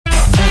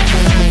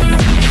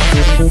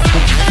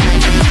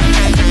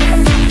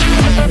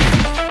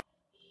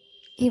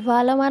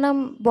ఇవాళ మనం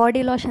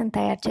body lotion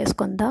తయారు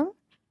చేసుకుందాం.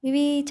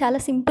 ఇవి చాలా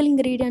సింపుల్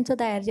ఇంగ్రీడియంట్స్‌తో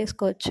తయారు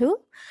చేసుకోవచ్చు.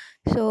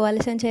 సో,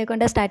 ఆలస్యం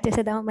చేయకుండా స్టార్ట్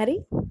చేసేద్దామా మరి?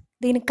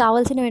 దీనికి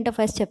కావాల్సినవేంటో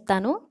ఫస్ట్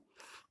చెప్తాను.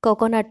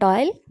 కోకోనట్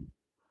ఆయిల్,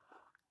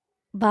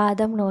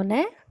 బాదం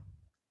నూనె,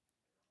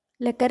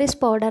 లికరిస్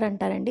పౌడర్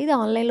అంటారండి. ఇది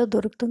ఆన్‌లైన్‌లో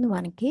దొరుకుతుంది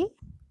మనకి.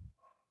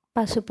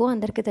 పసుపు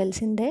అందరికీ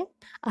తెలిసిందే.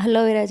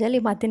 అలోవెరా జెల్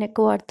ఈ మధ్యన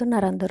ఎక్కువ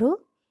వాడుతున్నారు అందరూ.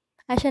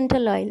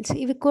 ఎసెన్షియల్ ఆయిల్స్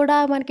ఇవి కూడా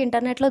మనకి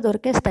ఇంటర్నెట్‌లో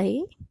దొరికేస్తాయి.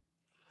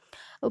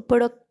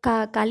 ఇప్పుడు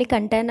ఖాళీ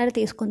కంటైనర్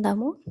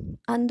తీసుకుందాము.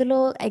 అందులో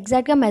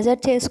ఎగ్జాక్ట్గా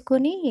మెజర్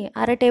చేసుకుని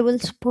 1/2 టేబుల్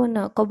స్పూన్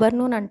కొబ్బరి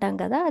నూనె అంటాం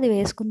కదా, అది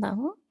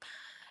వేసుకుందాము.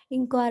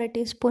 ఇంకో 1/2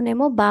 టీ స్పూన్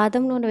ఏమో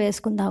బాదం నూనె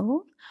వేసుకుందాము.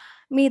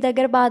 మీ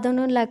దగ్గర బాదం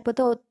నూనె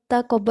లేకపోతే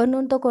ఉత్త కొబ్బరి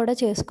నూనెతో కూడా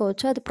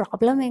చేసుకోవచ్చు, అది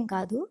ప్రాబ్లం ఏం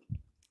కాదు.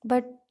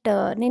 బట్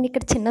నేను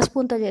ఇక్కడ చిన్న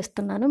స్పూన్తో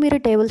చేస్తున్నాను. మీరు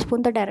టేబుల్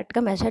స్పూన్తో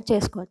డైరెక్ట్గా మెజర్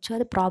చేసుకోవచ్చు,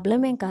 అది ప్రాబ్లం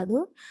ఏం కాదు.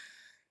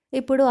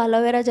 ఇప్పుడు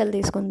అలోవెరా జెల్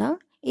తీసుకుందాం.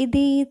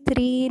 ఇది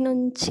 3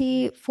 నుంచి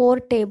 4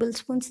 టేబుల్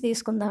స్పూన్స్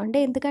తీసుకుందామండి.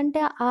 ఎందుకంటే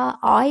ఆ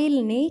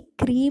ఆయిల్ని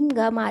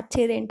క్రీమ్గా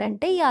మార్చేది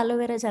ఏంటంటే ఈ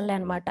అలోవెరా జెల్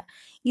అనమాట.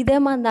 ఇదే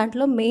మన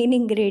దాంట్లో మెయిన్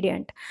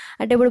ఇంగ్రీడియంట్.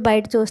 అంటే ఇప్పుడు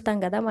బయట చూస్తాం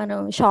కదా మనం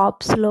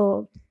షాప్స్లో,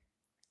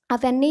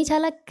 అవన్నీ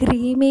చాలా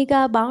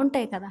క్రీమీగా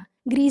బాగుంటాయి కదా,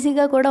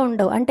 గ్రీజీగా కూడా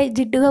ఉండవు, అంటే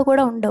జిడ్డుగా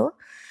కూడా ఉండవు.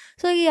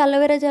 సో ఈ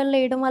అలోవెరా జెల్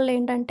వేయడం వల్ల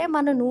ఏంటంటే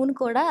మన నూనె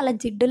కూడా అలా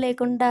జిడ్డు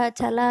లేకుండా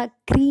చాలా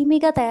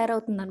క్రీమీగా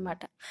తయారవుతుంది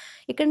అనమాట.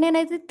 ఇక్కడ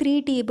నేనైతే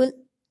 3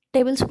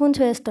 టేబుల్ స్పూన్స్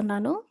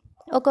వేస్తున్నాను.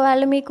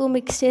 ఒకవేళ మీకు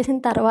మిక్స్ చేసిన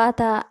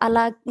తర్వాత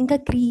అలా ఇంకా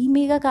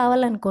క్రీమీగా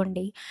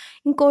కావాలనుకోండి,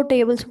 ఇంకో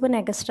టేబుల్ స్పూన్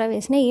ఎక్స్ట్రా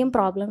వేసినా ఏం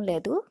ప్రాబ్లం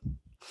లేదు.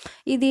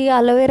 ఇది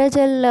అలోవెరా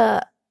జెల్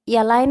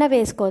ఎలా అయినా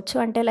వేసుకోవచ్చు,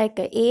 అంటే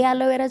లైక్ ఏ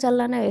అలోవెరా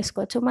జెల్ అయినా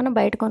వేసుకోవచ్చు, మనం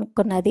బయట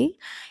కొనుక్కున్నది.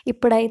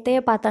 ఇప్పుడైతే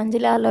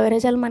పతంజలి అలోవెరా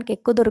జెల్ మనకి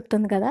ఎక్కువ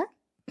దొరుకుతుంది కదా,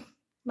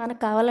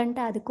 మనకు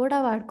కావాలంటే అది కూడా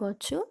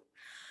వాడుకోవచ్చు.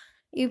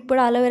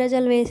 ఇప్పుడు అలోవెరా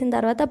జెల్ వేసిన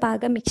తర్వాత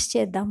బాగా మిక్స్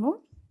చేద్దాము.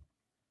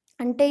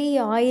 అంటే ఈ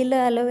ఆయిల్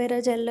అలోవెరా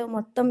జెల్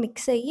మొత్తం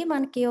మిక్స్ అయ్యి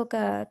మనకి ఒక,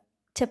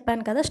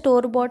 చెప్పాను కదా,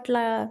 స్టోర్ బాట్ల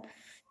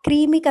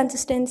క్రీమీ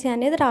కన్సిస్టెన్సీ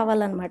అనేది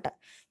రావాలన్నమాట.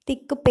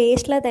 థిక్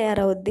పేస్ట్లా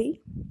తయారవుద్ది.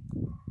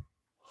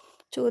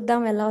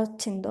 చూద్దాం ఎలా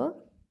వచ్చిందో.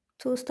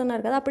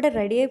 చూస్తున్నారు కదా, అప్పుడే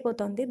రెడీ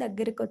అయిపోతుంది,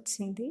 దగ్గరికి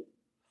వచ్చింది.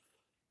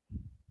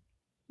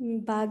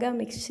 బాగా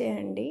మిక్స్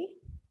చేయండి.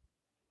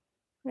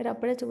 మీరు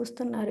అప్పుడే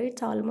చూస్తున్నారు,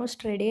 ఇట్స్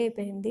ఆల్మోస్ట్ రెడీ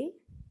అయిపోయింది.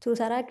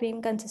 చూసారా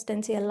క్రీమ్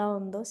కన్సిస్టెన్సీ ఎలా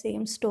ఉందో,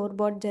 సేమ్ స్టోర్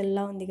బాట్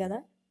జెల్లా ఉంది కదా.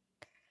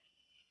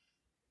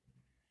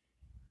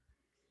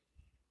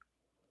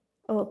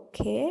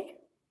 ఓకే,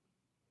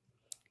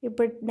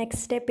 ఇప్పుడు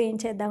నెక్స్ట్ స్టెప్ ఏం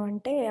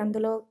చేద్దామంటే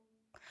అందులో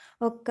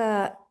ఒక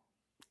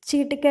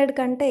చిటికెడు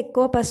కంటే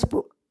ఎక్కువ పసుపు,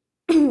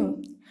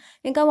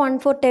 ఇంకా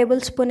 1/4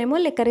 టేబుల్ స్పూన్ ఏమో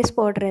లికరిస్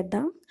పౌడర్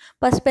వేద్దాం.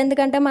 పసుపు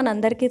ఎందుకంటే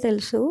మనందరికీ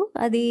తెలుసు,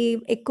 అది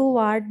ఎక్కువ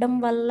వాడడం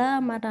వల్ల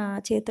మన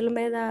చేతుల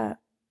మీద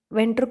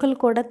వెంట్రుకలు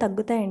కూడా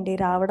తగ్గుతాయండి,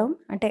 రావడం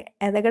అంటే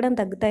ఎదగడం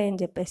తగ్గుతాయని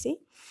చెప్పేసి.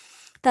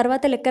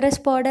 తర్వాత లికరిస్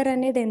పౌడర్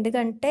అనేది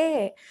ఎందుకంటే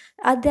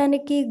అది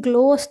దానికి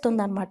గ్లో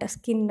వస్తుంది అనమాట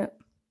స్కిన్,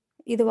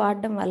 ఇది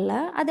వాడడం వల్ల.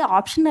 అది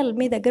ఆప్షనల్,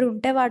 మీ దగ్గర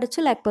ఉంటే వాడచ్చు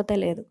లేకపోతే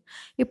లేదు.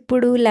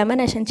 ఇప్పుడు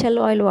లెమన్ ఎసెన్షియల్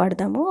ఆయిల్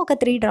వాడదాము. ఒక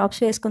 3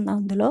 డ్రాప్స్ వేసుకుందాం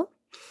అందులో.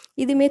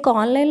 ఇది మీకు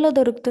ఆన్లైన్లో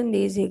దొరుకుతుంది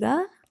ఈజీగా,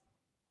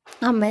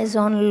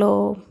 అమెజాన్లో,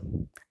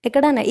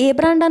 ఎక్కడైనా ఏ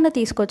బ్రాండ్ అన్నా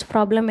తీసుకోవచ్చు,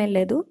 ప్రాబ్లం ఏం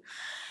లేదు.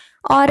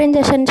 Orange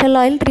essential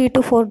oil 3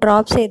 to 4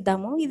 drops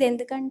వేద్దాము. ఇది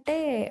ఎందుకంటే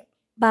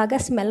బాగా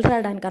స్మెల్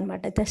రావడానికి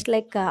అనమాట, జస్ట్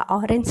లైక్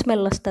ఆరెంజ్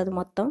స్మెల్ వస్తుంది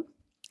మొత్తం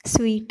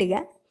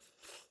స్వీట్గా.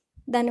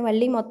 దాన్ని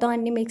మళ్ళీ మొత్తం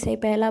అన్నీ మిక్స్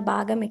అయిపోయేలా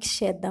బాగా మిక్స్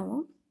చేద్దాము.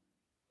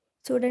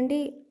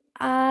 చూడండి,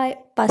 ఆ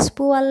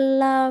పసుపు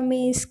వల్ల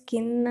మీ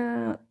స్కిన్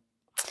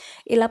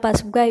ఇలా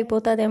పసుపుగా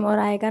అయిపోతుందేమో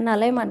రాయగానే,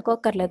 అలా ఏం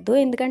అనుకోక్కర్లేదు.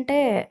 ఎందుకంటే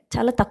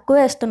చాలా తక్కువ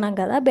వేస్తున్నాం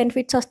కదా,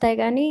 బెనిఫిట్స్ వస్తాయి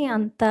కానీ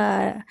అంత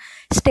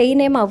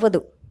స్టెయిన్ ఏం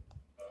అవ్వదు.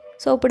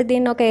 సో ఇప్పుడు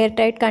దీన్ని ఒక ఎయిర్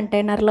టైట్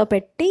కంటైనర్లో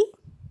పెట్టి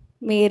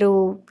మీరు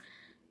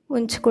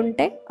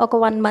ఉంచుకుంటే ఒక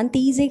 1 month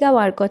ఈజీగా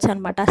వాడుకోవచ్చు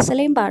అనమాట,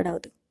 అస్సలేం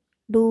పాడవదు.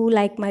 Do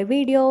like my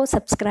video,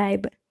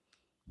 subscribe.